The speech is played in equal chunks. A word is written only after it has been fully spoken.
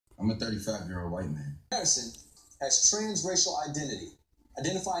I'm a 35-year-old white man. Harrison has transracial identity,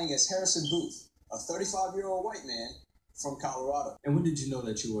 identifying as Harrison Booth, a 35-year-old white man from Colorado. And when did you know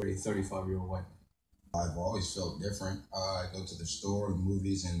that you were a 35-year-old white man? I've always felt different. I go to the store and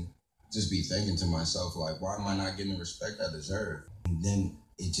movies and just be thinking to myself, like, why am I not getting the respect I deserve? And then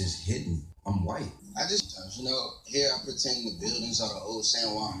it just hit me. I'm white. I just, here I pretend the buildings are the old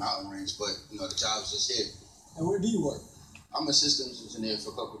San Juan mountain range, but, the job's just here. And where do you work? I'm a systems engineer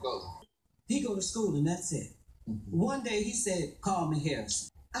for Coca-Cola. He go to school and that's it. One day he said, call me Harrison.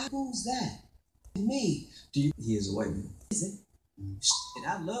 Who's that? Me. He is a white man. Is it? And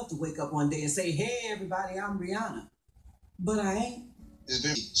I'd love to wake up one day and say, hey, everybody, I'm Rihanna. But I ain't. He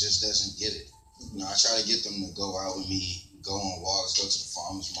just doesn't get it. I try to get them to go out with me, go on walks, go to the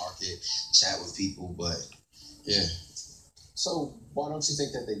farmer's market, chat with people, but yeah. So why don't you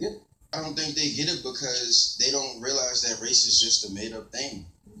think that they get it? I don't think they get it because they don't realize that race is just a made-up thing.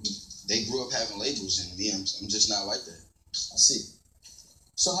 They grew up having labels, and me, I'm just not like that. I see.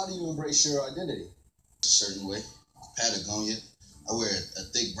 So how do you embrace your identity? A certain way. Patagonia. I wear a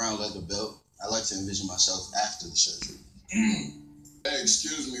thick brown leather belt. I like to envision myself after the surgery. Hey,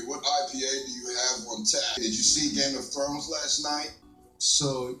 excuse me, what IPA do you have on tap? Did you see Game of Thrones last night?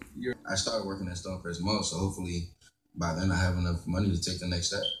 So I started working at Stonecrest Mall, so hopefully by then I have enough money to take the next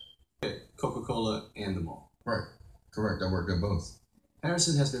step. Coca-Cola and the mall. Right. Correct. I work at both.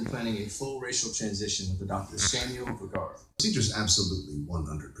 Harrison has been planning a full racial transition with the Dr. Samuel Vergara. Procedure's absolutely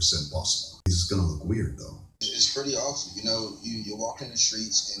 100% possible. It's gonna look weird though. It's pretty awesome. You walk in the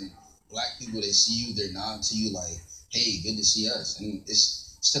streets and black people, they see you, they're nodding to you like, hey, good to see us. And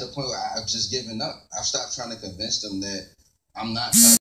it's to the point where I've just given up. I've stopped trying to convince them that I'm not us.